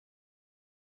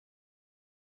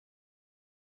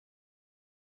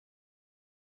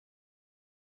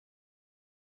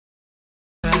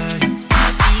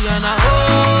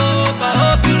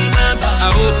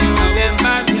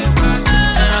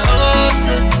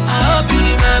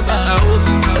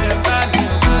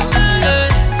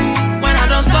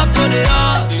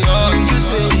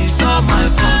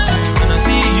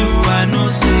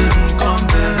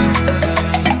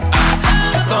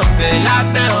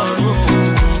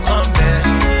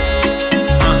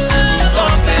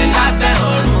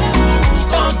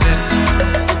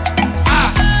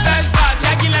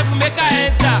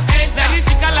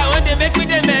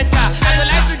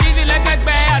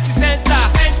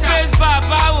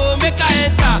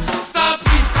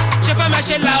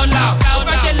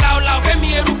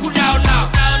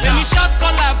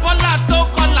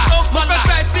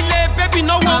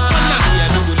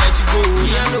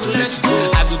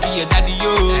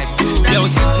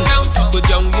go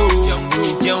down yo.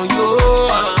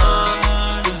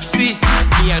 See,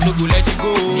 me I no go let you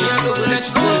go. I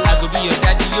go be your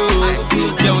daddy yo.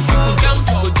 Down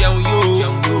go down yo.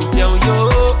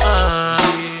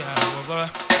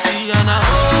 See, and I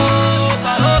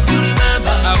hope you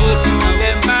remember. I hope you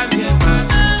remember me.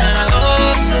 And I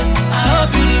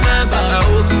hope you remember. I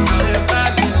hope you remember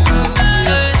me.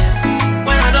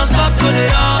 When I don't stop to the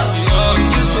house,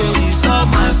 you say it's all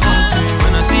my fault.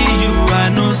 When I see you, I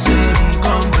know say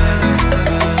come back.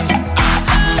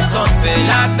 Come back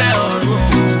like that or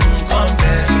come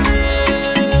back.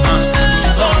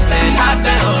 Come back like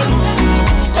that or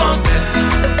come back.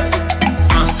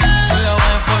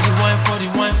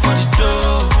 Wine for the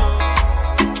dough.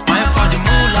 Wine for the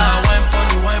moolah. Wine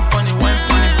for the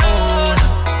corner.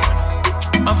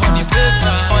 I'm for the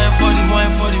paper. Wine for the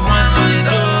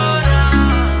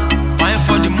dough. Wine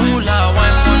for the moolah.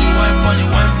 Wine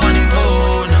for the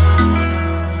corner.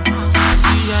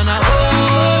 See, and I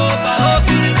hope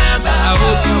you remember. I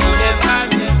hope you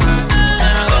remember me.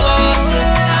 And I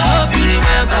hope you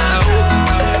remember.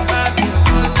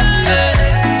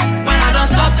 When I don't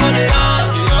stop to the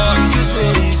house, you say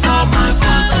it's all my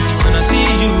fault. When I see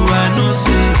you, I know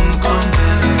say come back.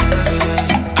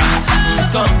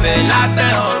 Come back like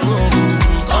that or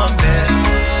come back.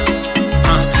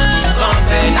 Come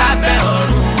back like that or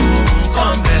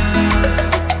come back.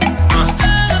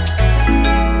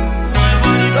 Wine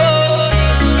for the dough.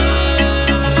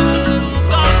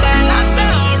 Come back like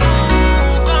that or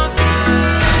come back.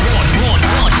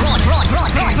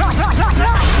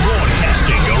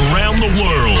 Broadcasting around the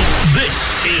world. This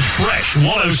is Fresh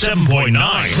 107.9.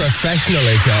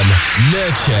 Professionalism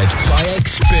nurtured by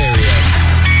experience.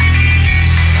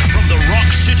 From the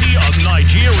Rock City of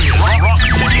Nigeria. Rock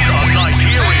City of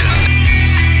Nigeria.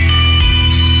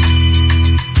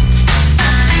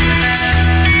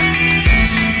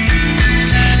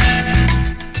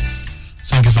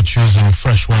 Thank you for choosing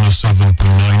Fresh 107.9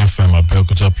 FM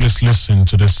Abeokuta. Please listen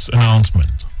to this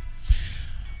announcement.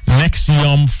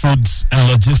 Nexium Foods and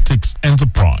Logistics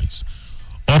Enterprise.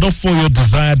 Order for your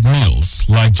desired meals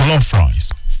like jollof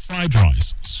rice, fried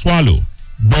rice, swallow,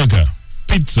 burger,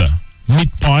 pizza, meat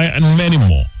pie, and many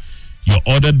more. Your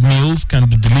ordered meals can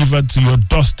be delivered to your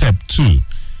doorstep too.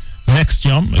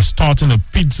 Nexium is starting a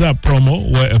pizza promo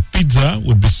where a pizza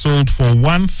will be sold for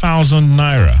 1,000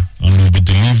 naira and will be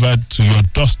delivered to your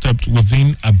doorstep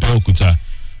within Abeokuta.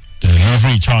 The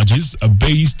delivery charges are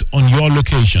based on your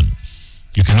location.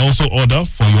 You can also order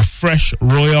for your fresh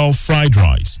royal fried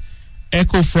rice,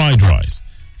 echo fried rice,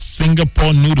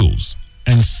 Singapore noodles,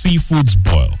 and seafoods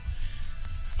boil.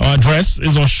 Our address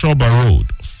is Oshoba Road,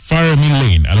 Faremi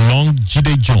Lane, along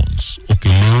Jide Jones,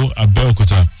 Okeleo,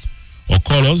 Abeokuta, or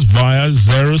call us via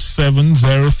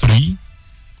 0703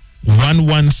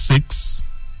 116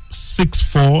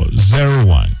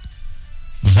 6401.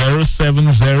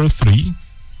 0703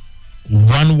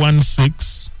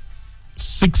 116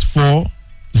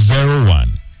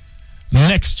 6401.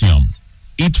 Nexium.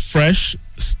 Eat fresh,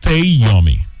 stay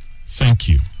yummy. Thank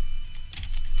you.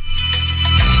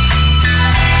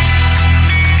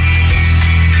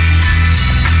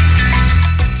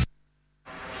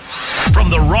 From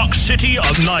the Rock City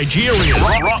of Nigeria.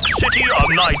 Rock City of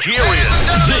Nigeria.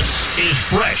 This is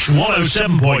Fresh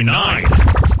 107.9.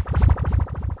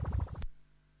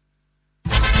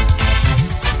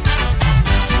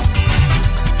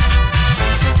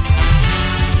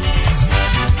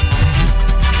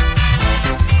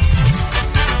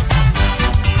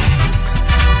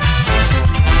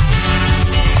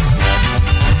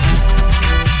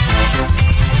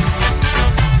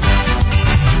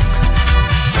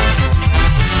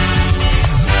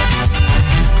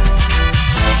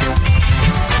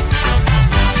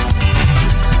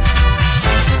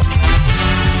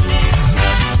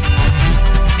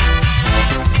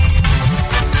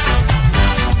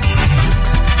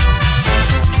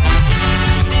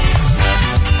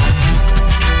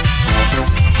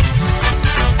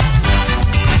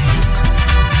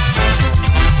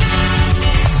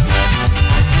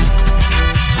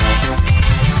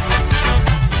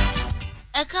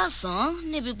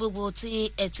 níbi gbogbo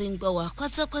tí ẹ ti ń gbọ́ wá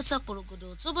pátápátá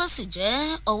porogodo tó bá sì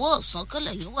jẹ́ ọwọ́ ọ̀sán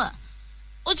kọ́lẹ̀ yìí wà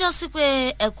ó já sí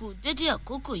pé ẹ kú dédé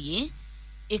àkókò yìí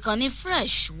ìkànnì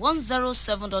fresh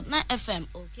 107.9 fm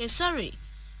òkè sáré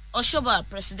ọ̀ṣọ́bà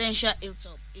presidential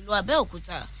hilltop ìlú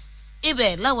abẹ́òkúta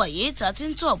ibẹ̀ láwàyé tá ti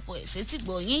ń tọ́ ọ̀pọ̀ ẹ̀ sétí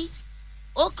gbọ̀nyìn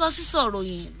ó kọ́ sísọ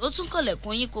ròyìn ló tún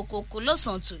kọ̀lẹ̀kùn yín kokoko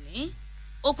lọ́sàn-án tòní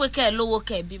ó pé kẹ́ ẹ lówó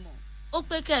kẹ́ ẹ bímọ ó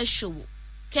pé kẹ́ ẹ ṣòwò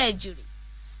kẹ́ ẹ jèrè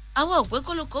àwa ò pé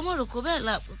kólókó mọ̀rọ̀kó bẹ́ẹ̀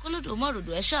la pé kólódò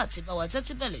mọ̀rọ̀dò ẹ̀ṣọ́ àti báwa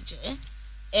tẹ́tí bẹ̀lẹ̀ jẹ́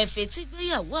ẹ̀fẹ̀ tí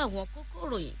gbéyàwó àwọn kókó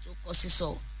ròyìn tó kọ sísọ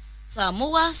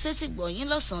tààmúwá sétí gbọ̀yìn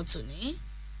lọ́sàn-án tòní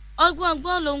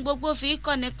ọgbọ́n lòun gbogbo fi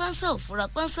kọ́ni pánsá òfúra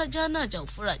pánsá jáná àjà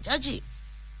òfúra jájì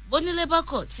bónílé bá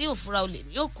kọ̀ tí òfúra olè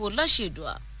ní òkú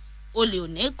láṣẹ̀dùà olè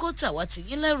òní kó tàwa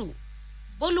tìyín lẹ́rù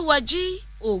bólúwájí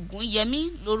ògúnyẹmí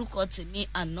lórúkọ tèmi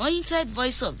anointed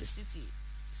voice of the city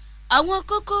àwọn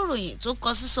kókó ròyìn tó kọ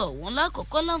sísọ òun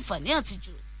lákòókò láǹfààní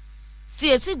àtijọ́ sí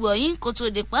etí gbọ̀yìn kó tó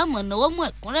di pàmò náwó mú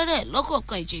ẹ̀kúnrẹ́rẹ́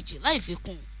lọ́kọ̀ọ̀kan ìjèjì láì fi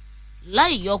kún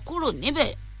láì yọ kúrò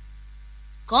níbẹ̀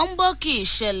kọ́ńbọ́ọ̀kì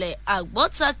ìṣẹ̀lẹ̀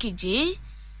àgbọ́takìjì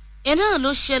iná ló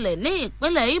ṣẹlẹ̀ ní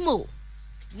ìpínlẹ̀ Imo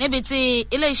níbi tí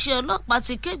iléeṣẹ́ ọlọ́pàá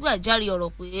ti ké gbàjarè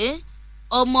ọ̀rọ̀ pé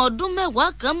ọmọ ọdún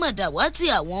 10 kan mọ̀ dàwátì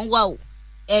àwọn ń wá o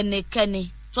ẹnikẹ́ni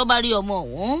tó bá rí ọmọ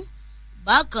ọ̀hún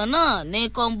bákan náà ní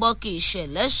kọ́ńbọ́ọ̀kì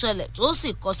ìṣẹ̀lẹ̀ ṣẹlẹ̀ tó sì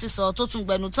kọ sísọ tó tún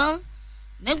gbẹnu tán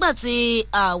nígbàtí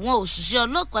àwọn òṣìṣẹ́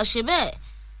ọlọ́pàá ṣe bẹ́ẹ̀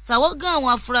tàwọ́ gán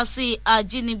àwọn afurasí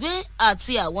ajínigbé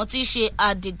àti àwọn tí í ṣe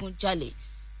adigunjalè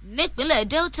nípínlẹ̀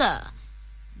Delta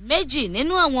méjì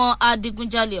nínú àwọn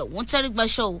adigunjalè ọ̀hún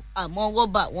tẹ́rígbaṣọ́ àmọ́ wọ́n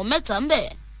bá àwọn 3 ń bẹ̀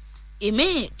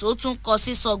ìmíì tó tún kọ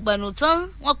sí sọgbẹnu tán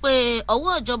wọ́n pe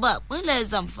ọwọ́ ìjọba ìpínlẹ̀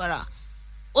Zamfara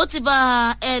ó ti bá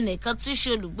ẹnìkan tí í ṣe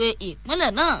olùgbé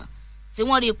ìpínlẹ̀ náà tí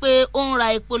wọ́n rí i pé ó ń ra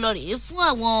epo lọ rèé fún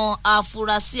àwọn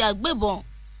afurasí agbébọn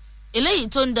eléyìí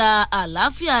tó ń da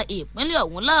àlàáfíà ìpínlẹ̀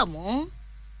ọ̀hún láàmú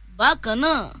bákan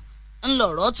náà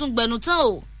ńlọrọ̀ tún gbẹnu tán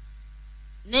o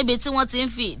níbi tí wọ́n ti ń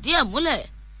fi ìdí ẹ̀ múlẹ̀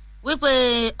wípé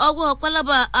ọwọ́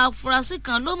pálábá afurasí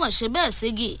kan ló mọ̀ ṣe bẹ́ẹ̀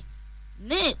ségi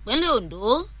ní ìpínlẹ̀ Ondo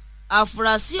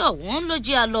afurasí ọ̀hún ló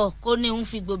jí alọ kó ní ń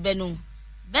fi gbobẹnu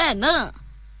bẹ́ẹ̀ náà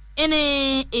ìní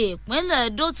ìpínlẹ̀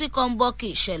Edo tí kọ́ńbọ́ọ̀kì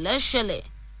ìṣẹ̀lẹ̀ ṣẹlẹ̀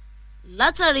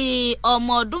látàrí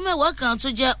ọmọ ọdún 10 kan tó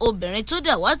jẹ́ obìnrin tó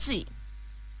dàwátì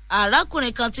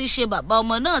arákùnrin kan tí í ṣe bàbá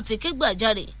ọmọ náà ti ké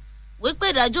gbàjarè wípé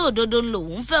ìdájọ́ òdodo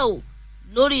lòun fẹ́ o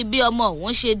lórí bí ọmọ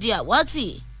òun ṣe di àwátì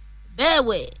bẹ́ẹ̀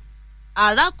wẹ̀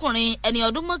arákùnrin ẹni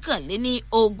ọdún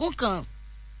 21 kan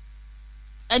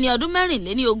ẹni ọdún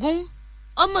 24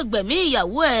 ọmọ gbẹ̀mí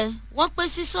ìyàwó ẹ̀ wọ́n pé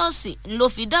sí ṣọ́ọ̀ṣì ńlọ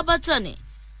fi dá bátànì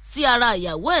sí ara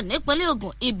ìyàwó ẹ̀ nípínlẹ̀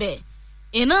Ògùn ibẹ̀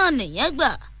iná nìyẹn gbà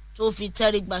tó fi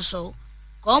tẹ́rí gbaṣọ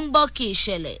kọ́ńbọ́ọ̀kì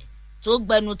ìṣẹ̀lẹ̀ tó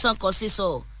gbẹnu tán kọ sísọ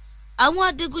àwọn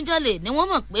adigunjalè ni wọ́n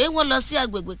mọ̀ pé wọ́n lọ sí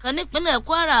agbègbè kan nípínlẹ̀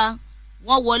Kwara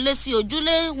wọ́n wọlé sí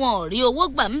ojúlé wọn ò rí owó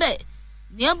gbà ń bẹ̀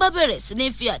ní wọ́n bá bẹ̀rẹ̀ sí ní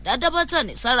fi àdá dá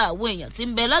bátànì sára àwọn èèyàn tí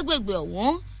ń bẹ lágbègbè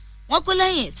ọ̀hún wọ́n pé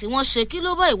lẹ́yìn tí wọ́n ṣe kí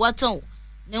ló bá ìwà tán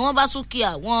ni wọ́n bá tún kí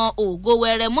àwọn ògo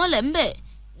wẹrẹ mọ́lẹ̀ ń bẹ̀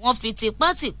wọ́n fi tipá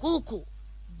tì kúùkù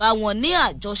bá wọn ní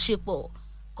àjọṣepọ̀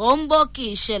kọ́ńbọ́ọ̀kì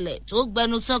ìṣẹ̀lẹ̀ tó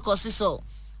gbẹnu tán kọ sísọ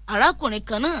arákùnrin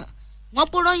kan náà wọ́n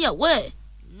pọ́nrọ́ yàwó ẹ̀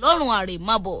lọ́rùn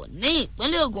àrèmábọ̀ ní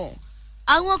ìpínlẹ̀ Ògùn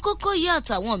àwọn kókó yìí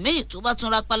àtàwọn míì tó bá tún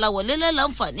rapala wọlé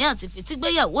lẹ́láǹfààní àti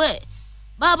fitígbéyàwó ẹ̀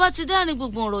bá a bá ti dárin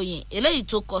gbogbo ròyìn eléyìí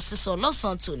tó kọ sísọ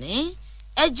lọ́sàn-án tòní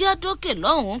ẹjẹ́ àdókè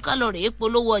lọ́hùn-ún kálọ̀rì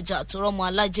polówó ọjà tó rọmọ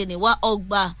alájẹniwá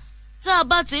ọgbà tá a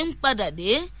bá ti ń padà dé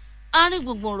àárín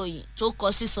gbogbo ròyìn tó kọ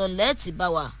sísọ lẹ́ẹ̀tì bá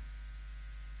wa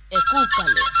ẹ̀kú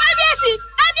kalẹ̀. kábíyèsí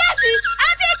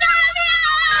àti kábíyèsí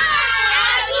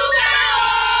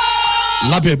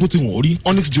lábẹ́ bó ti wọ̀n rí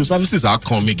Onyx Geoservices á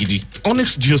kan mi gidi.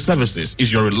 Onyx Geoservices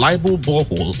is your reliable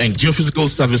borehole and geophysical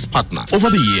service partner. Over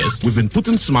the years, we've been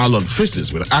putting smile on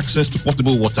faces with access to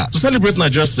potable water. To celebrate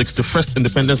Nigeria's 61st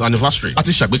independence anniversary,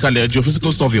 àti ṣàgbékalẹ̀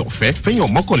geophysical survey ọ̀fẹ́ fẹ́yìn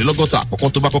ọ̀mọ́kànlélọ́gọ́ta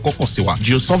àkọ́kọ́ tó bá kọ́kọ́ kàn sí wa.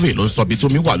 Geosurvey ló ń sọ bí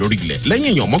tómi wà lórí ilẹ̀.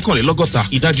 Lẹ́yìn èèyàn mọ́kànlélọ́gọ́ta,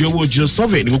 ìdajì owó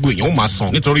geosurvey ni gbogbo èèyàn ó máa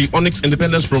san. Nítorí Onyx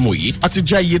Independence promo yìí, àti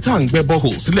já iye tá à ń gbẹ́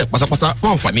borehole sílẹ̀ pátápátá fún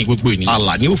àǹfààní gbogbo ènìyàn.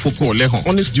 Àlà ni ó fokun ọ̀lẹ́hàn.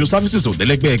 Onyx Geoservices ò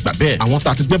dẹ́lẹ́gbẹ́ ẹgbà bẹ́ẹ̀. Àwọn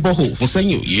tá a ti gbẹ́ borehole fún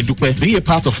sẹ́yìn òye dúpẹ́. Be a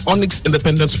part of Onyx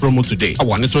Independence promo today.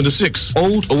 Àwa ní 26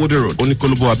 Old Owode Road,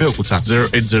 Oníkólóbó Abẹ́òkúta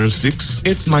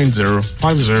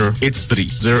 0806-890-5083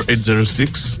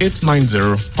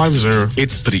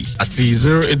 0806-890-5083 àti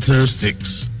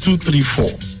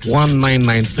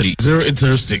 0806-234-1993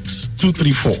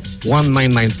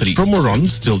 0806-234-1993. Promo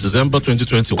runs till December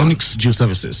 2021. Onyx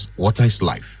Geoservices. Water is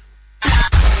life.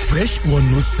 Fresh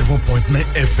 107.9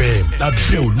 FM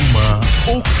lábẹ́ Olúmọ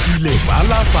ó kilẹ̀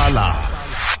fàlàfàlà.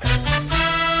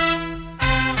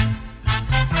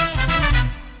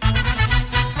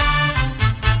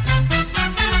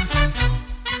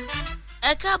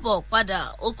 ẹ káàbọ̀ padà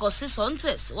ó kọ sísọ ń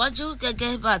tẹ̀síwájú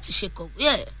gẹ́gẹ́ bá a ti ṣe kọ̀wé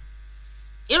ẹ̀.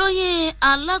 ìròyìn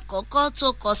alákọ̀ọ́kọ́ tó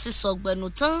kọ sísọ gbẹnu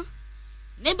tán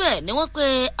níbẹ̀ ni wọ́n pe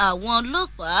àwọn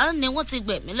ọlọ́pàá ni wọ́n ti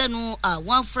gbẹ̀mí lẹ́nu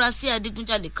àwọn afurasí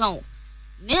adigunjalè kan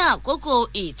ní àkókò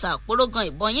ìtàkùrọ̀gàn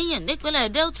ìbọn yíyìn nípínlẹ̀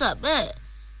Delta bẹ́ẹ̀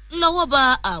ńlọ́wọ́ bá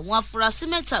àwọn afurasí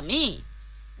 3 míì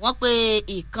wọ́n pe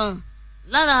ìkan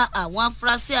lára àwọn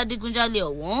afurasí adigunjalè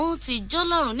ọ̀hún ti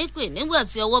jọ́lọ́run nípè nígbà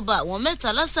tí ọwọ́ bá àwọn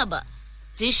 3 lásàbà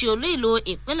tí í ṣe olú ìlú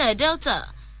ìpínlẹ̀ Delta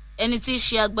ẹni tí í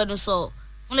ṣe agbẹnusọ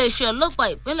fún iléeṣẹ́ ọlọ́pàá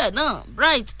ìpínlẹ̀ náà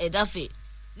Bright Edafe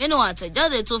nínú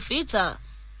àtẹ̀jáde tó fi ìta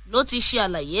ló ti ṣe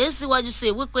àlàyé síwájú sí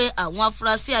wípé àwọn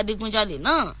afurasí adigunjalè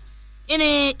náà ní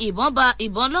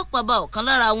ìbọn ọlọ́pàá bá ọ̀kan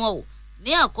lára wọn ò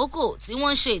ní àkókò tí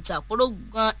wọ́n ń ṣe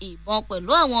ìtàkùrọ̀gbọ̀n ìbọn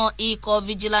pẹ̀lú àwọn ikọ̀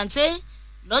vigilante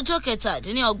lọ́jọ́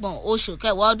 27 oṣù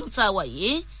kẹwàá ọdún tá a wà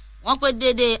yìí. Wọ́n pé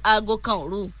dédé aago kan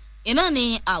òru iná ni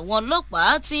àwọn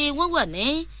ọlọ́pàá tí wọ́n wà ní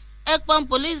Ekpan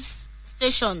Police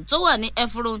Station tó wà ní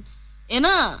Efron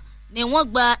iná ni wọ́n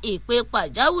gba ìpè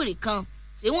pàjáwìrì kan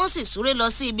tí wọ́n sì súré lọ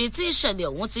sí ibi tí ìṣẹ̀lẹ̀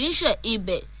ọ̀hún ti ń ṣẹ̀.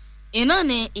 Ibẹ̀ iná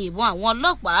ni ìbọn àwọn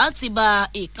ọlọ́pàá ti ba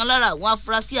ìkan lára àwọn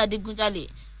afurasí adigunjalè.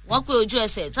 Wọ́n pé ojú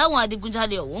ẹsẹ̀ táwọn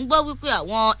adigunjalè ọ̀hún gbọ́ wípé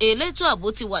àwọn elétò ààbò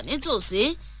ti wà nítòsí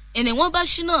ẹni wọ́n bá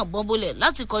ṣínà bọ́mbolẹ̀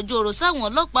láti kọjú ọ̀rọ̀ sáwọn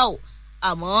ọlọ́pàá ò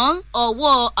àmọ́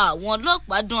ọwọ́ àwọn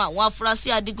ọlọ́pàá dun àwọn afurasí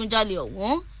adigunjalè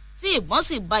ọ̀hún tí ìbọn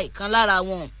sì ba ìkan lára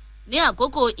wọn. Ní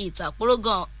àkókò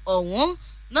ìtàkùrọ̀gàn ọ̀hún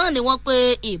náà ni wọ́n pé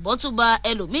ìbọn tún ba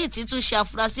ẹlòmíì tí tún ṣe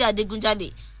afurasí adigunjalè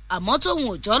àmọ́ tóun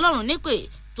ò jọ́ lọ́rùn nípè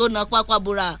tó na pápá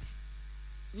bora.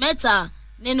 Mẹ́ta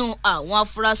nínú àwọn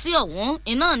afurasí ọ̀hún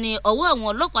iná ni ọwọ́ àwọn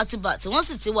ọlọ́pàá ti bà tí wọ́n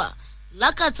sì ti wà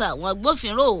lákàtà àwọn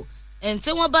agbófinró. Ẹni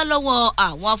tí wọ́n bá lọ́wọ́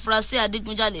àwọn afurasí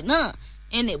adigunjalè náà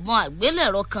ìbọn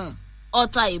àgbélẹ̀rọ kan,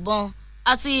 ọta ìbọn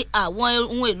àti àwọn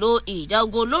ohun èlò ìjà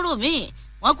ogun olóró míì.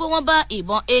 Wọ́n pé wọ́n bá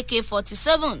ìbọn AK-47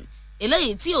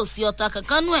 eléyìí tí ò sí ọta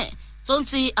kankan nú ẹ̀ tó ń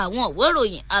ti àwọn òwe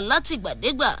ìròyìn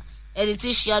alátìgbàdégbà. Ẹni tí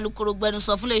í ṣe alukoro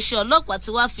gbẹnusọ fún iléeṣẹ́ ọlọ́pàá ti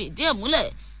wá fìdí ẹ̀ múlẹ̀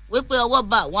wípé ọwọ́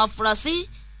bá àwọn afurasí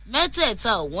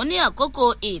mẹ́tẹ̀ẹ̀ta ọ̀hún ní àkókò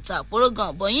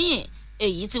ìtàkùrọ̀gàn bọ̀yìn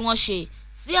èyí tí wọ́n ṣe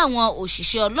sí àwọn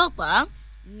òṣìṣẹ́ ọlọ́pàá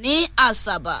ní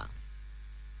Àsàbà.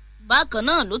 Bákan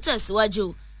náà ló tẹ̀síwájú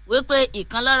wípé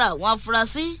ìkan lára àwọn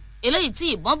afurasí eléyìí tí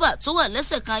ìbọn bà tó wà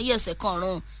lẹ́sẹ̀ kan ayé ẹsẹ̀ kan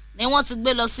ọ̀run ni wọ́n ti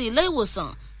gbé lọ sí ilé ìwòsàn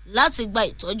láti gba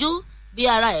ìtọ́jú. Bí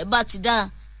ara ẹ̀ bá ti dá,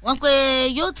 wọ́n pé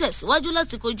yóò tẹ̀síwájú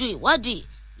láti kojú ìwádìí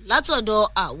látọ̀dọ̀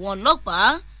àwọn ọlọ́pàá.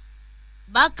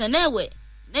 Bákan náà ẹ̀wẹ̀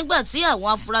nígbàtí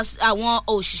àwọn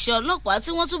òṣìṣẹ́ ọlọ́pàá tí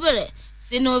wọ́n tún bẹ̀rẹ̀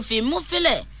sínú fíìmù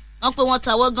fílẹ̀, wọ́n pé wọ́n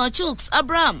tàwọ́ gan Chuks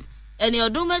Abraham ẹni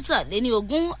ọdún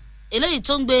 23 eléyìí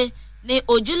tó ń gbé ní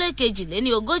ojúlé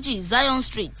 240 Zion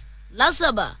Street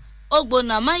Lásàbà.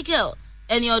 Ogbonna Michael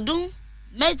ẹni ọdún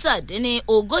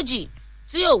 37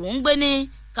 tí òun ń gbé ní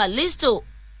Callisto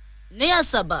ní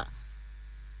Àsàbà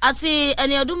àti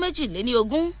ẹni ọdún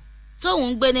 22 tóun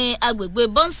ń gbé ní agbègbè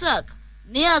Bonsac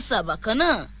ní Àsàbà kan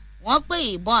náà. Wọ́n pé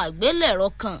ìbọn àgbélẹ̀rọ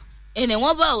kan ẹni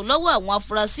wọ́n bá ò lọ́wọ́ àwọn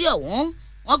afurasí ọ̀hún.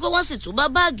 Wọ́n pé wọ́n sì tún bá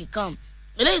báàgì kan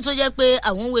eléyìí tó jẹ́ pé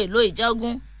àwọn ohun èlò ìjà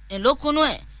ogun ńlọkùnú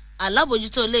ẹ̀.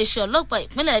 Alábòjútó iléeṣẹ́ ọlọ́pàá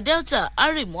ìpínlẹ̀ Delta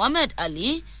Harry Mohammed Ali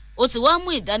ó ti wá mú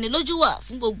ìdánilójú wà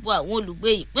fún gbogbo àwọn olùgbé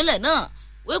ìpínlẹ̀ náà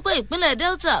wípé ìpínlẹ̀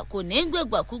Delta kò ní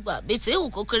gbẹ̀gbàkúgbà bí tí ìwù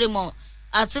kó kéré mọ́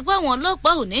àti pé àwọn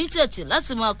ọlọ́pàá ò ní tẹ̀tì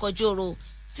láti máa kọjú ọ̀rọ̀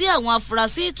sí àwọn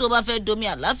afurasí tó bá fẹ́ domi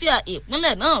àlàáfíà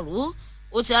ìpínlẹ̀ náà rú.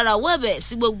 Ó ti ara wọ́ ẹ̀bẹ̀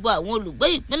sí gbogbo àwọn olùgbé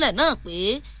ìpínlẹ̀ náà pé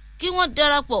kí wọ́n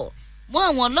darapọ̀ mọ́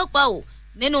àwọn ọlọ́pàá ò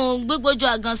nínú gbígbójú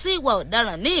agan sí ìwà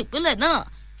ọ̀daràn ní ìpínlẹ̀ náà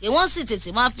kí wọ́n sì tètè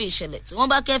máa fi ìṣẹ̀lẹ̀ tí wọ́n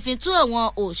bá kẹ́fin tó àwọn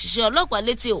òṣìṣẹ́ ọlọ́pàá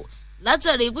létí ò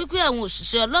látàrí wípé àwọn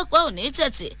òṣìṣẹ́ ọlọ́pàá ò ní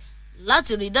tẹ̀tì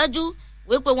láti rí dájú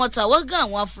wípé wọ́n tàwọ́ gan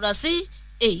àwọn afurasí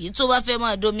èyí tó bá fẹ́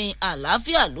máa domi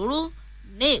àlàáfíà lóru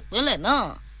ní ìpínlẹ̀ náà.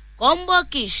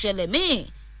 Kọ́ńbọ́ọ̀kì ìṣẹ̀lẹ̀ míì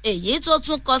èyí tó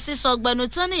tún kọ sí sọgbẹnu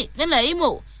tán ní ìpínlẹ̀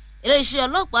Imo. Iléeṣẹ́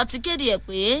ọlọ́pàá ti kéde ẹ̀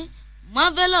pé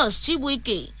Marvelous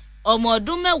Chibuike ọmọ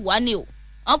ọdún 10 ni ó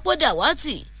wọ́n pọ̀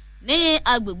dàwátì ní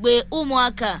agbègbè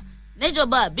Umuaka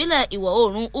níjọba àbílẹ̀ ìwọ̀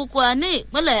oòrùn Ukwa ní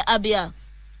ìpínlẹ̀ Abia.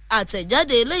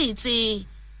 Àtẹ̀jáde eléyìí tí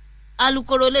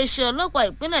alukoro iléeṣẹ́ ọlọ́pàá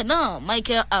ìpínlẹ̀ náà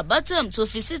Michael Abatem tó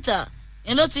fi síta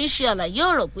ni ló ti ń ṣe àlàyé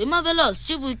ọ̀rọ̀ pé Marvelous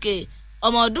Chibuike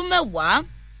ọmọ ọdún 10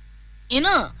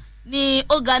 iná ni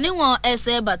ó ga níwọ̀n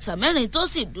ẹsẹ̀ bàtà 4 tó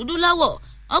sì dúdú láwọ̀.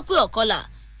 Wọ́n pé ọ̀kọlà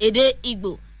èdè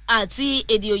Ìgbò àti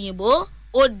èdè òyìnbó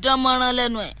ó dán mọ́rán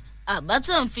lẹ́nu ẹ̀.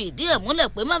 Abatem fi ìdí ẹ̀ múlẹ̀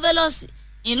pé Marvelous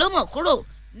ìlómọ̀ kúrò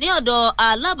ní ọ̀dọ̀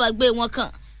alábàágbé wọn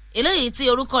kan eléyìí tí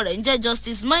orúkọ rẹ̀ ń jẹ́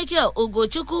Justice Michael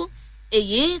Ogochukwu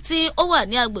èyí tí ó wà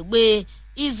ní agbègbè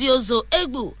Iziozo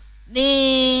Egbu ní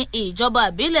ìjọba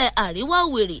àbílẹ̀ àríwá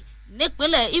Òwèrè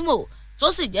nípínlẹ̀ Imo tó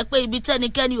sì jẹ́ pé ibi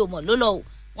tẹ́nikẹ́ni ò mọ̀ ló lọ.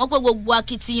 Wọ́n pé gbogbo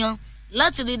akitiyan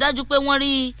láti rí dájú pé wọ́n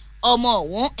rí ọmọ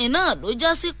ọ̀hún iná ló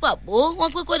já sí pàbó.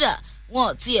 Wọ́n pé kódà wọn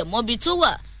ò tiẹ̀ mọbi tó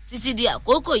wà títí di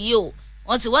àkókò yìí o.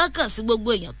 Wọ́n ti wá kàn sí gbogbo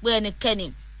èèyàn pé ẹnikẹ́ni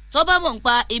tó bá mọ̀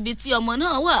nípa ibi tí ọmọ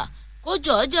náà wà kó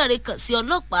jọ̀ọ́ jàre kàn sí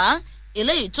ọlọ́pàá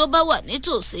eléyìí tó bá wà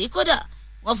nítòsí. Kódà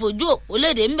wọ́n fojú òpó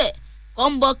léde ńbẹ̀.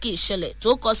 Kọ́ńbọ́ọ̀kì ìṣẹ̀lẹ̀ tó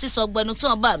kọ sísọ gbẹnu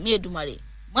tán bá mi Èdùmàrè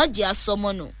mọ́jì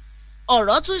asọmọnù.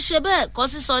 Ọ̀rọ̀ tún ṣe bẹ́ẹ̀ kọ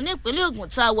sísọ nípínlẹ̀ Ògùn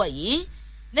tá a wà yìí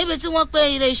níbi tí wọ́n pé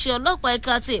iléeṣẹ́ ọlọ́pàá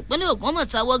ẹ̀ka ti ìpínlẹ̀ Ògùn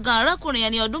mọ̀tàwọ́ gan arákùnrin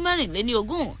ẹni ọdún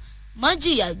 24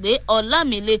 májìyàgbé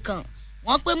Ọlámilékan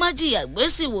wọ́n pé májìyàgbé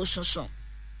sì wò sùnsùn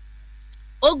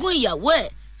ogún ìyàwó ẹ̀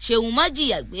Ṣeun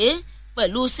májìyàgbé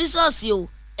pẹ̀lú sísọ́ọ̀sì o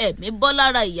ẹ̀mí bọ́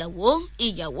lára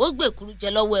ìyàwó gbèkúrú jẹ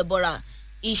lọ́wọ́ ẹbọra.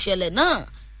 Ìṣẹ̀lẹ̀ náà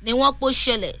ni wọ́n pò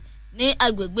ṣẹlẹ̀ ní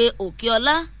agbègbè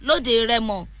Òkèọlá lóde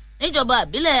Rẹ́mọ níjọba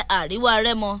àbílẹ̀ Àríwá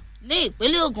Rẹ́mọ ní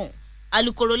ìpínlẹ̀ Ògùn.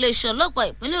 Alukoro iléeṣẹ́ ọlọ́pàá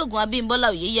ìpínlẹ̀ Ògùn Abímbọ́lá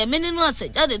Oyèyẹmí nínú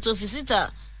àtẹ̀jáde tó fi síta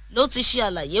ló ti ṣe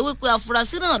àlàyé wípé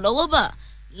afurasí náà lọ́wọ́ bà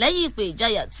lẹ́yìn ìpè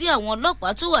ìjayà tí àwọn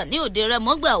ọlọ́pàá tó wà ní òde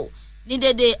Rẹ́mọ gbà ó ní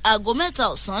dédé aago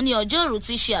 3 ọ̀sán ní ọjọ́rú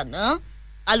ti ṣe àná.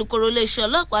 Alukoro iléeṣẹ́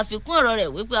ọlọ́pàá fi kún ọ̀rọ̀ rẹ̀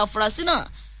wípé afurasí náà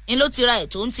ń ló ti ra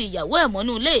ètò ń ti ìyàwó ẹ̀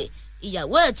mọ́nú ilé.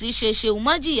 Ìyàwó ẹ̀ ti ṣe Ṣeun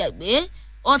májìyàgbé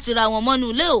wọ́n ti ra wọn mọ́nú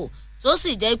ilé o tó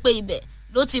sì jẹ́ pé ibẹ̀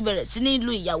ló ti bẹ̀rẹ̀ sí ní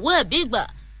lu ìyàwó ẹ̀ bí ìgbà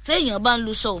téèyàn bá ń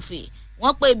lu sọ̀fì.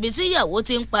 Wọ́n pé ibi tí ìyàwó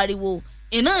ti ń pariwo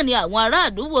iná ni àwọn ará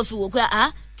àdúgbò fi wò pé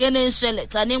kéne ń ṣẹlẹ̀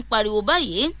ta ní ń pariwo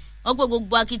báyìí. Wọ́n pé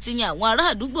gbogbo akitiyan àwọn ará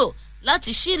àdúgbò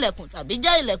láti ṣí ilẹ̀kùn tàbí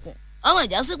já ilẹ̀kùn ọmọ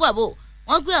ìjà sí pàbó.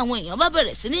 Wọ́n pé àwọn èèyàn bá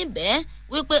bẹ̀rẹ̀ sí ní bẹ́ẹ̀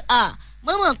wípé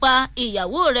mọ́mọ́ pa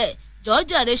ìyàwó rẹ̀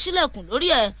jọ̀ọ́jàre sílẹ̀kùn lórí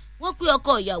ẹ̀. Wọ́n pé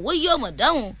ọkọ ìyàwó yí ọmọ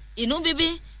dáhùn inú bíbí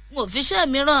n ò fiṣẹ́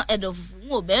mìíràn ẹ̀dọ̀ fùfú n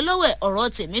ò bẹ́ẹ̀ lọ́wẹ̀ ọ̀rọ̀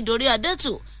tèmi dorí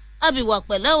adẹ́tù àbíwá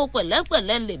pẹ̀lẹ́ o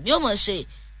pẹ̀lẹ́pẹ̀lẹ́ lèmi ò mọ̀ ṣe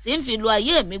tí ń fi lu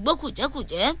ayé mi gbó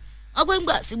kùjẹ́kùjẹ́. Wọ́n pé ń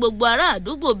gbà sí gbogbo ará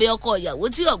àdúgbò bẹ ọkọ ìyàwó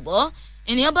tí ọ̀gbọ́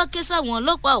ènìyàn bá ké sáwọn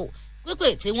ọlọ́pàá o pípé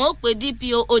tí wọ́n ó pe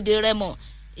DPO Òde Rẹ́mọ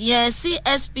ìyẹn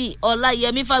CSP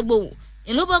Ọláyẹmí Fágbòhùn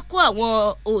ìlú bá kó àwọn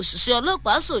òṣìṣẹ́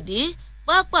ọlọ́pàá sòdí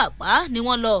pápápá ni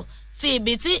wọ́n lọ sí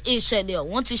ibi tí ìṣẹ̀lẹ̀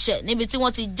ọ̀hún ti ṣẹ̀ níbi tí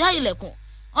wọ́n ti já ilẹ̀kùn.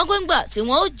 Wọ́n pé ń gbà tí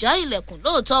wọ́n ó já ilẹ̀kùn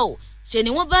lóòótọ́ o ṣe ni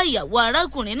wọ́n bá ìyàwó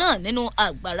arákùnrin náà nínú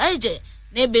àgbàrá ẹ̀jẹ̀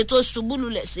níbi tó ṣubú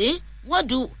lulẹ̀ sí. Wọ́n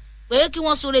dù pé kí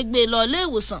wọ́n súré gbé lọ ilé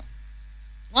ìwòsàn.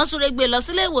 Wọ́n súré gbé lọ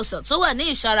sílé ìwòsàn tó wà ní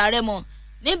Ìṣàrà Rẹ́mọ.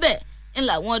 Níbẹ̀ ń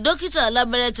làwọn dókítà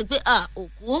alábẹ́rẹ́ ti pé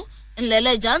òkú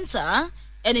ńlẹ̀lẹ́jà ń tà á.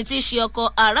 Ẹni tí í ṣe ọkọ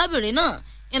arábìnrin náà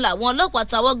ń làwọn ọlọ́pàá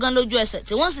tawọ́ gan lójú ẹsẹ̀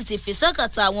tí wọ́n sì ti fi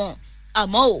sẹ́kàtà wọn.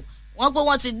 Àmọ́ o wọ́n pé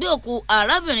wọ́n ti gbé òkú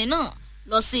arábìnrin náà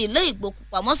lọ sí ilé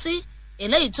ìgbòkúpamọ́sí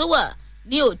eléyìí tó wà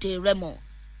ní Òde Rẹ́mọ.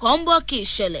 Kọ́ńbọ́ọ̀kì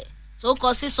ìṣẹ̀lẹ̀ tó kọ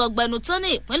sí sọgbẹnu tán ní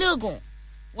ìpínlẹ̀ Ògùn.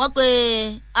 Wọ́n pé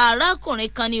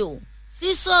arákùnrin kan ni o sí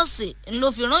ṣọ́ọ̀ṣì ńlọ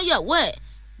fi rán ìyàwó ẹ̀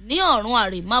ní ọ̀run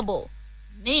àrèmábọ̀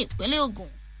ní ìpínlẹ̀ Ògùn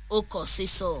ó kọ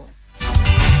sísọ.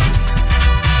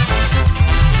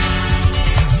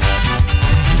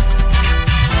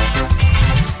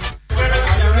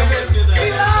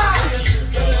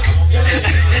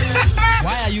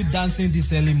 Why are you dancing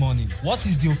this early morning? What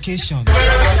is the occasion?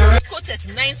 Foodco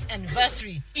 39th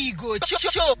anniversary. Ego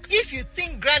choke. If you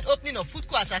think grand opening of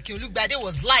Foodco at Akeolugbade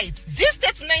was light, this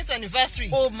 39th anniversary,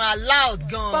 oh my loud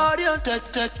gun. Body on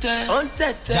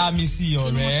Jamisi,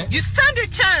 alright. You stand a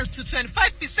chance to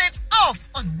 25% off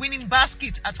on winning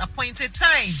baskets at appointed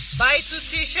time. Buy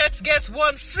 2 t-shirts, get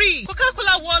 1 free.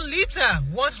 Coca-Cola 1 liter,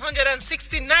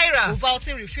 160 naira.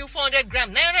 Ovaltine refill 400 gram,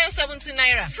 970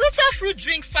 naira. Fruta fruit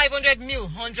drink 500 ml,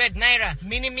 100 naira.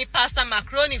 Mini-me pasta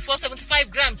macaroni 475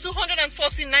 gram,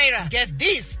 240 naira. Get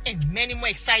this and many more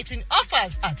exciting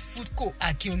offers at Foodco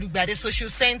Akeolugbade Social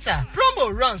Center.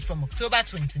 Promo runs from October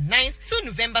 29th to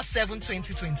November 7,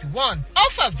 2021.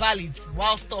 Offer valid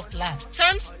while stock lasts.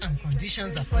 Terms and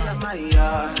conditions apply.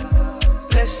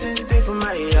 Blessings day for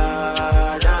my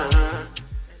yard.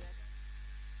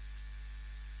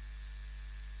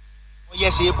 Yẹ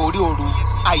ṣe borí ooru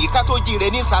àyíká tó jíire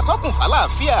ní ṣàtọ́kùn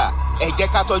fàlàáfíà ẹ jẹ́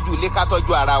ká tọ́jú ilé ká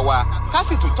tọ́jú ara wa ká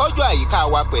sì tún tọ́jú àyíká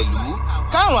wa pẹ̀lú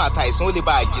káàrùn àtàìsàn ó lè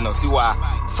bá a jìnnà sí wa.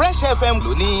 Fresh FM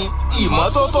ló ní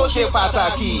ìmọ́tótó ṣe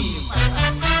pàtàkì.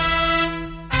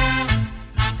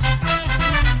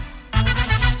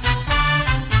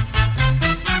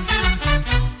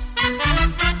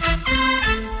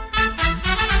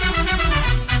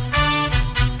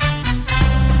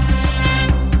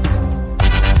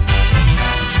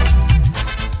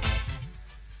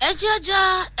 ẹjẹ́já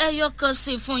ẹyọ kan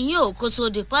sí fún yín òkú tó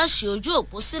di páàṣì ojú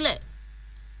òpó sílẹ̀.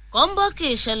 Kọ́ńbọ́ọ̀kì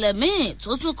ìṣẹ̀lẹ̀ míì tó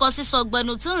tún kọ sí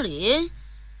sọgbẹnu tán rèé.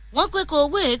 Wọ́n pé kó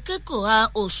owó èkékòó ha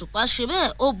Òṣùpá ṣe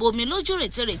bẹ́ẹ̀ ó bomi lójú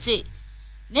rètérètè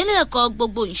nílé ẹ̀kọ́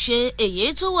gbogbo ìṣe èyí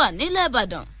tó wà nílẹ̀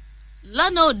Ìbàdàn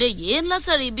lánàá òde yìí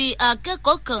látàrí bí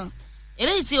akẹ́kọ̀ọ́ kan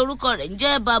eléyìí tí orúkọ rẹ̀ ń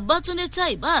jẹ́ Babátúndé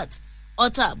Taibat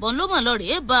ọta àbọ̀n ló mọ̀ lọ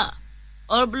rèé bá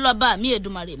ọlọ́ba mi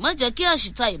Èdùmàrè má jẹ́ kí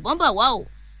àṣìta ìbọn bà wá o.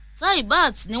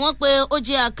 Taibat ni wọ́n pé ó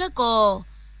jẹ́ akẹ́kọ̀ọ́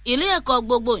ilé ẹ̀kọ́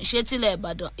gbogbo ìṣe tilẹ̀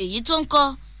Ìbàdàn èyí tó ń kọ́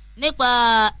nípa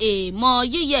ìmọ̀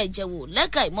yíyẹ ìjẹ̀wò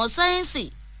lẹ́ka ìmọ̀ sáyẹ́ǹsì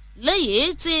léyìí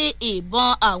tí ìbọn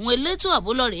àwọn elétò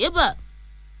ààbò lọ rèé bà.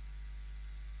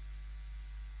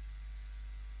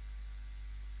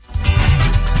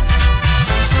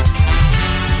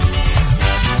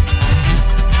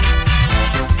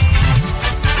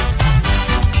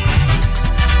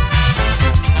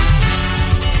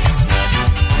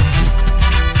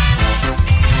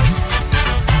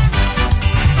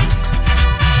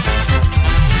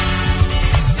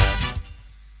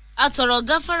 àtọ̀rọ̀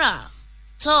gáfárà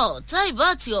tọ́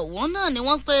Taibat ọ̀hún náà ni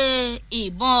wọ́n pe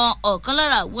ìbọn ọ̀kan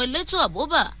lára àwọn elétò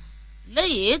àbóbà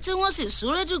lẹ́yìn tí wọ́n sì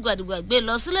súré dùgbàdùgbà gbé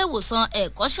lọ sílé ìwòsàn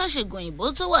ẹ̀kọ́ ṣàṣègùn òyìnbó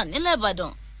tó wà nílẹ̀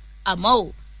Ìbàdàn àmọ́ ò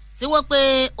tí wọ́n pe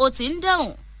ó ti ń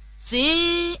dáhùn sí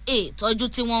ìtọ́jú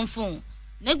tí wọ́n ń fún un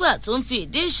nígbà tó ń fi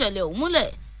ìdí ìṣẹ̀lẹ̀ ọ̀hún múlẹ̀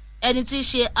ẹni tí í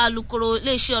ṣe alukoro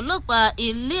iléeṣẹ́ ọlọ́pàá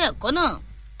ilé ẹ̀kọ́ náà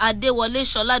Adéwọlé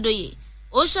Ṣọládòyè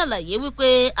ó ṣàlàyé wípé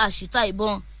àṣìta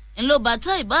ìbọn ńlọ bá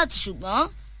Taibat ṣùgbọ́n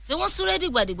tí wọ́n súré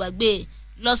dìgbàdìgbà gbé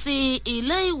lọ sí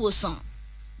ilé ìwòsàn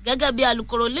gẹ́gẹ́ bí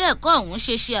alukoro ilé ẹ̀kọ́ ọ̀hún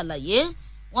ṣe ṣe àlàyé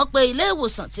wọ́n pe ilé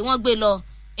ìwòsàn tí wọ́n gbé lọ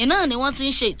iná ni wọ́n ti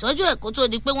ń ṣe ìtọ́jú ẹ̀kọ́ tó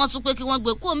di pé wọ́n tún pé kí wọ́n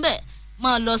gbé kó ńbẹ̀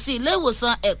máa lọ sí ilé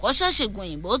ìwòsàn ẹ̀kọ́ ṣàṣègùn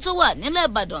òyìnbó tó wà nílẹ̀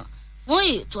Ìbàdàn fún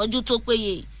ìtọ́jú tó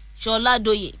péye.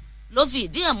 Ṣọládòyè ló fi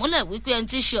ìdí ẹ̀ múlẹ̀ wípé ẹni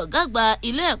tí ṣe ọ̀gá àgbà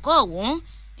ilé ẹ̀kọ́ ọ̀hún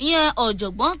ìyẹn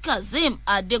ọ̀jọ̀gbọ́n Kazeem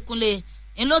Adékúnlé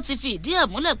ń ló ti fi ìdí ẹ̀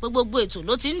múlẹ̀ pé gbogbo ètò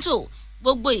ló ti ń tò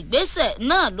gbogbo ìgbésẹ̀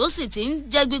náà ló sì ti ń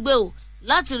jẹ́ gbígbé o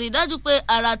láti rí dájú pé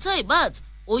ara Taibat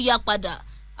ó yá padà.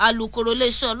 Alukoro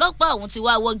iléeṣẹ́ ọlọ́pàá ọ̀hún ti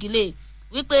wá wọ́gilé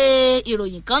wípé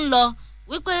ìròyìn kan ń lọ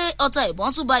wípé ọta ìbọn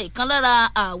tún ba ìkan lára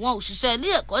àwọn òṣìṣẹ́ ilé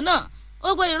ẹ̀kọ́ náà ó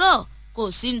gbé irọ́ kò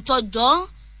sí ń tọ́jọ́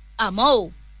àmọ́ ò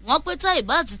wọ́n pé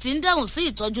Taibat ti ń dáhùn sí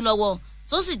ìtọ́jú lọ́wọ́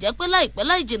tó sì jẹ́ pé láìpẹ́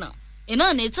láì jìnnà iná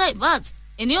ní Taibat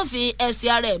ènìyàn fi ẹsẹ̀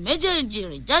ara ẹ̀ méjèèjì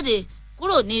rìn jáde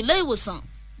kúrò ní ilé ìwòsàn.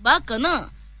 Bákan náà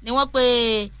ni wọ́n pe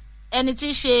ẹni tí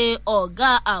í ṣe ọ̀gá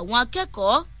àwọn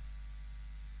akẹ́kọ̀ọ́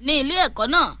ní ilé ẹ̀kọ́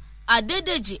náà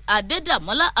Adédèjì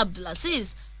Adédàmọ́lá Abdulaziz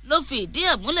ló fi ìdí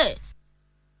ẹ̀ múlẹ̀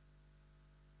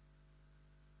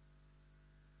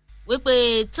wípé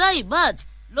Taibat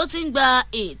ló ti ń gba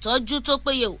ìtọ́jú tó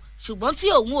péye o ṣùgbọ́n tí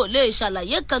òun ò lè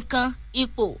ṣàlàyé kankan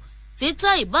ipò tí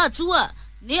Taibat wà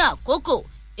ní àkókò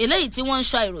eléyìí tí wọ́n ń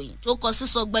ṣa ìròyìn tó kọ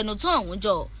sísọ gbẹnu tó ọ̀hún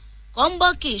jọ.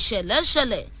 Kọ́ńbọ́ọ̀kì ìṣẹ̀lẹ̀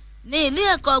ṣẹlẹ̀ ní ilé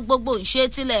ẹ̀kọ́ gbogbo ìṣe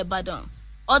tilẹ̀ Ìbàdàn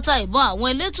ọta ìbọn àwọn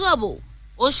elétò ààbò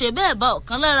ó ṣe bẹ́ẹ̀ bá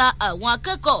ọ̀kan lára àwọn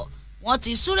akẹ́kọ̀ọ́ wọn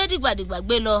ti súré dìgbàdìgbà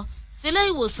gbé lọ sílé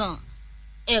ìwòsàn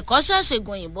ẹ̀kọ́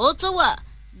ṣàṣègùn òyìnbó tó wà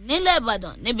nílẹ̀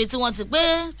Ìbàdàn níbi tí wọ́n ti pé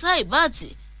Taibat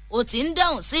ó ti ń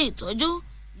dáhùn sí ìtọ́jú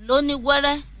lóní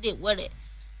wẹ́rẹ́ dè wẹ́rẹ́.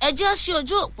 ẹ jẹ́ ṣí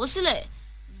ojú òpó sílẹ̀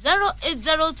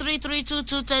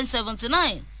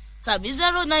 08033221079 tàbí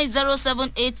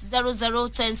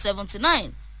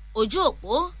 09078001079 ojú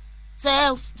òpó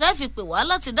tẹ́ fi pè wá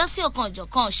láti dá sí ọ̀kan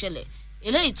ìjọ̀kan ìṣẹ̀lẹ̀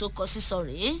eléyìí tó kọ sísọ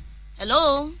rèé. hello.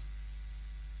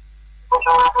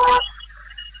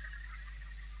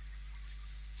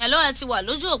 hello ẹ ti wà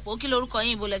lójú òpó kí lorúkọ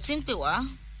yín ibo lẹ ti ń pè wá.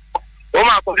 ó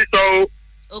máa kọ sísọ o.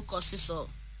 ó kọ sísọ.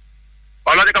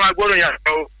 ọlọ́dún ká máa gbóòrò yàn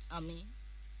sọ o. àmín.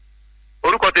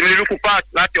 orúkọ tèmi ní lukú park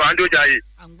láti ọ̀hánjọ́ jàyè.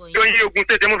 yóò yí ogun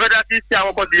tètè mo fẹ́ dá sí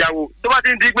àwọn ọkọ tìyàwó tó bá ti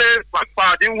ń di pé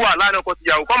pàápàá ti ń wà láàrin ọkọ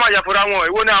tìyàwó kọ́ máa yàfọ́ra wọn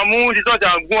ìwọ ni àmú sísọ́jà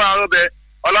gún àárọ̀ bẹ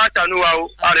ọlọ́àṣàánú wa o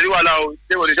àrẹ̀lí wà láò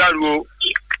ṣé wò lè dàrú o.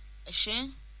 ẹ ṣe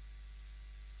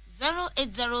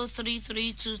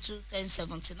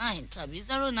 08033221079 tàbí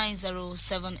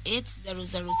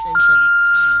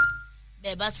 09078001079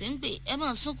 bẹ́ẹ̀ bá ti ń pè ẹ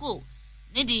máa súnkò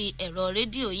nídìí ẹ̀rọ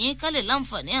rédíò yín ká lè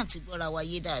láǹfààní àti gbọ́ra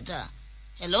wáyé dáadáa.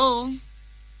 hello.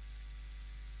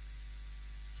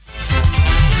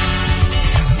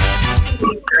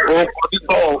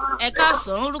 ẹ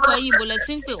káàsán orúkọ yìí ibo lẹ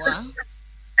ti ń pè wá.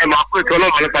 ẹ máa kó ètò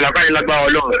ọlọ́run àlọ́ pàlàkà yín lágbára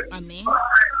ọlọ́run. àmín.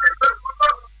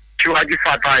 síwájú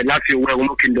Fatai láti owó ẹ̀wọ̀n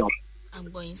kingdom. à ń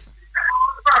gbọ́ yín sàn.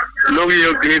 lórí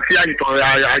obìnrin tí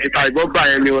àṣìta ìbọn gbà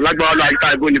yẹn ni o lágbára ọlọ́run àṣìta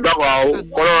ìbọn nígbà wà o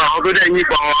kọ́lọ́ àwọn tó dẹ̀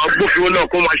yìnbọn agbófinró náà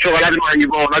kó máa ṣọ́ra láti máa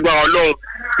yìnbọn lágbára ọlọ́run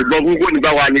ìbọn gbogbo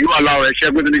nígbà wà ní yóò aláwọ̀ ẹ̀ṣẹ́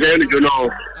gbé tó ti jẹ́ yóò náà.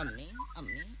 àmín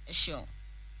àmín ẹ ṣeun.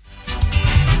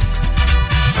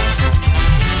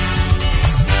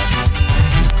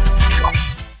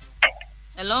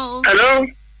 hello. hello.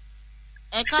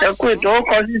 ẹ káàsán. ẹ kú ètò ó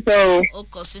kọ sísọ o. ó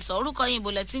kọ sísọ orúkọ yín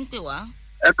ibo lẹ ti ń pè wá.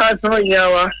 ẹ káàsán ìyá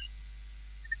wa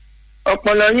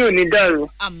ọpọlọ yín ò ní dàrú.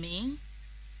 àmín.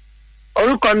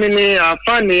 orúkọ mi ni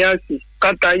àfáàní yàtì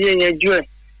kátàyé yanjú ẹ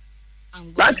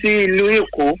láti ìlú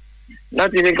Èkó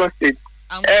láti Lagos State.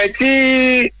 tí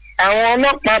àwọn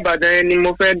ọlọ́pàá Ìbàdàn yẹn ni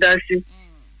mo fẹ́ dá sí.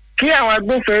 kí àwọn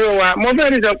agbófinró wa mo fẹ́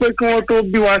rí sọ pé kí wọ́n tó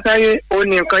bí wa sáyé òun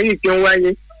ni nǹkan yìí ti ń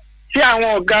wáyé. ṣé àwọn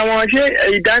ọ̀gá wọn ṣé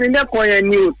ìdánilẹ́kọ̀ọ́ yẹn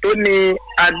ni ò tó ni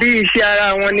àbí iṣẹ́ ara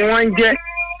wọn ni wọ́n ń jẹ́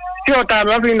tí ọ̀tá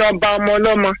àbọ̀ fi lọ ba ọmọ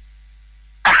ọlọ́mọ.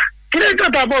 kí ló tó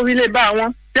tàbọ̀ fi lè bá wọn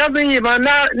tí wọ́n fi yìnbọn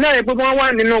lẹ́yìn pé wọ́n wà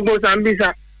nínú igbó Sambisa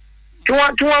kí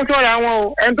wọ́n sọ̀rọ̀ àwọn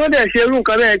o ẹni tó dẹ̀ ṣe irú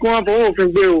nǹkan bẹ́ẹ̀ kí wọ́n fọwọ́ òfin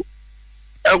gbé o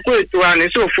ẹ kú ètò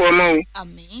àníṣòfò ọmọ o.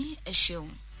 àmín ẹ ṣeun.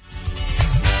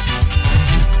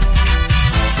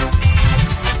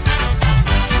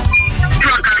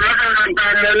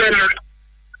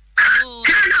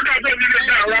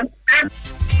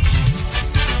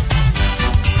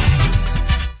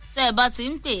 bẹ́ẹ̀ bá ti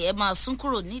ń pè ẹ máa sún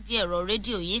kúrò nídìí ẹ̀rọ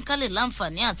rédíò yìí ká lè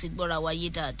láǹfààní àti gbọ́ra wáyé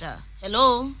dáadáa.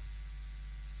 Hello.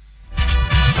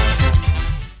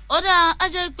 Ó dáa á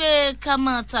jẹ́ pé ká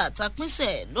máa ta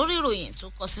àtàpínsẹ̀ lórí ìròyìn tó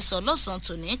kọ sísọ lọ́sàn-án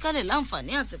tòní ká lè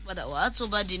láǹfààní àti padà wá tó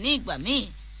bá di ní ìgbà míì.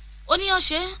 Ó ní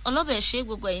ọ̀ṣẹ́ ọlọ́bẹ̀ ṣe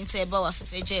gbogbo ẹ̀yin tẹ́ ẹ bá wa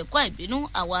fífẹ́ jẹ́ ẹ̀kọ́ àìbínú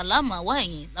àwa aláàmà wá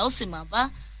ẹ̀yìn la ó sì máa bá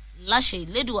láṣẹ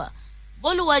ìlédùà.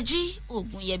 Bólúwájí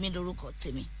Ògúnyẹmí lórúkọ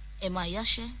tèmi ẹ máa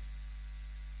yáṣẹ́.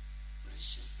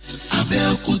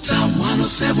 Abẹ́òkúta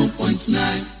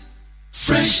 107.9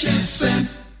 Fresh FM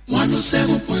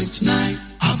 107.9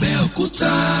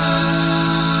 Abẹ́òkúta.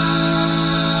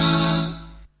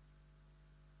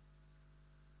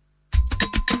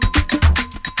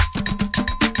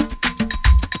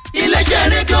 Iléeṣẹ́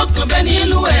rédíò kan bẹ́ẹ̀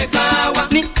nílùú Ẹ̀gbá wa.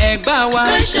 Ní Ẹ̀gbá wa.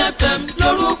 Fresh FM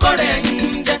lórúkọ rẹ̀ ń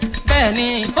jẹ́. Bẹ́ẹ̀ni,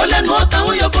 ó lẹ́nu ó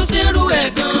táwọn yòókù sí irú ẹ̀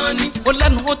gan-an ni. Ó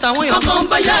lẹ́nu ó táwọn yòókù. Ọkàn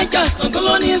bá yá ìjà Ṣàngó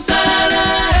ló ní sẹ́rẹ́.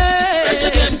 Fresh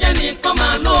FM jẹ́ nìkan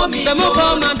máa lómi. Fẹ́mú kọ́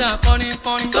máa dà kọrin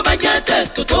kọrin. Tó bá jẹ́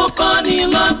tètò tó kọ́ ni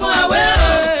lọ́gbọ́n àwẹ̀.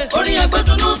 Orin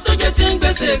ẹgbẹ́dúnú tó jẹ́ ti ń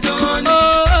gbèsè gan-an ni.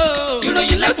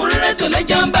 Ìròyìn lẹ́kùnrẹ́rẹ́ tó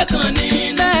lẹ́jà ń bá kan ni.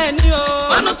 Bẹ́ẹ̀ni o.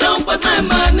 107.9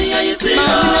 máa ní ẹyí sí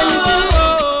o.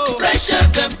 Fresh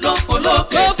FM ló fò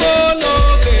lókè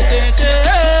tètè.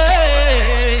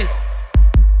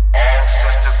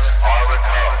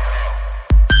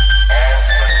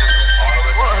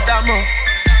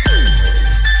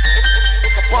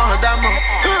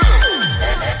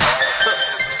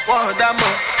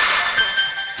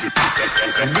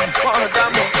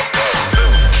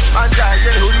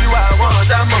 Anjaye lóríwá wọ́n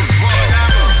dámọ̀.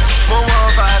 Mo wọ́n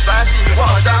Versace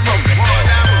wọ́n dámọ̀.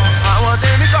 Àwọn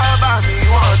tèmi kọ́ bá mi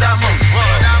wọ́n dámọ̀.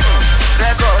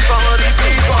 Record kan rí bí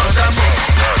wọ́n dámọ̀.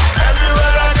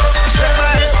 Everywhere I go,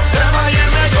 dem I hear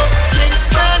me go.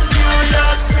 Kingston, New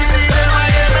York City, dem I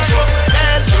hear me go.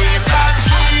 LA,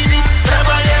 Pasadena, dem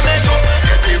I hear me go.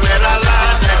 Everywhere I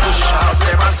land, dem go shout,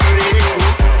 dem I scream.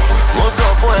 Mo sọ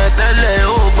fún ẹ tẹ́lẹ̀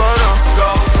ó gbọ́dọ̀ go.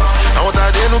 Àwọn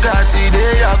tàdé nùgà ti dé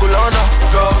yàgò lọ́nà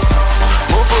go.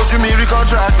 Mo fojú mi rí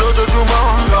contract lójoojúmọ́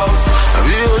go.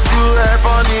 Àbí ojú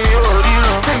ẹ̀fọ́ ni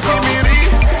oríran go. Ṣé mi rí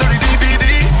lórí DVD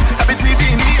àbí TV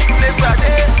ní place where I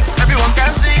dey everyone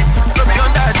can see. No be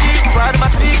under the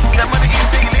pragmatic, get money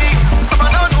easily. I'm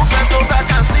an old friends so I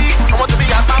can see. I want to be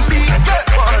a bambi.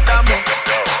 Wọ́n dá mọ̀.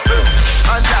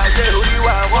 Anjaye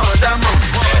oríwá wọ́n dá mọ̀.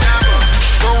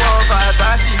 Mo wọ́n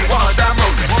Versace wọ́n dá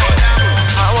mọ̀.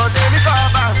 Àwọn tèmi kọ́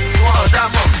bá mi wọ́n dá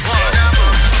mọ̀.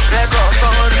 Record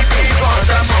kan rí bí wọ́n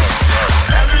dá mọ̀.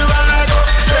 Everywhere I go,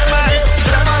 dem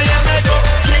I hear me go.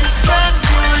 Kingston,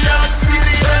 New York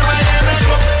City, dem I hear me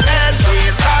go. LA,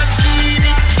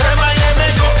 Pasadena, dem I hear me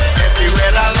go.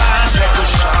 Everywhere I land, dem go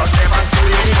shout, dem I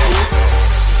scream.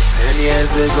 10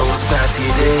 years ago, it's party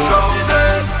day.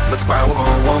 But why we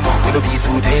gon' warm up, it'll be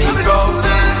today.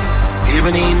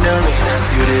 Even in the rain, I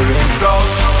see the rain.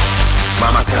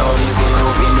 Mama tell me, say no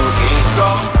pain, no gain.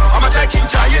 I'm a checking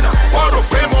China, war up,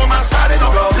 pay more, man, sorry, no.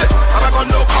 I'm a gun,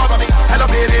 no cover me. Hello,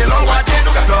 baby, long, what you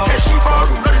do,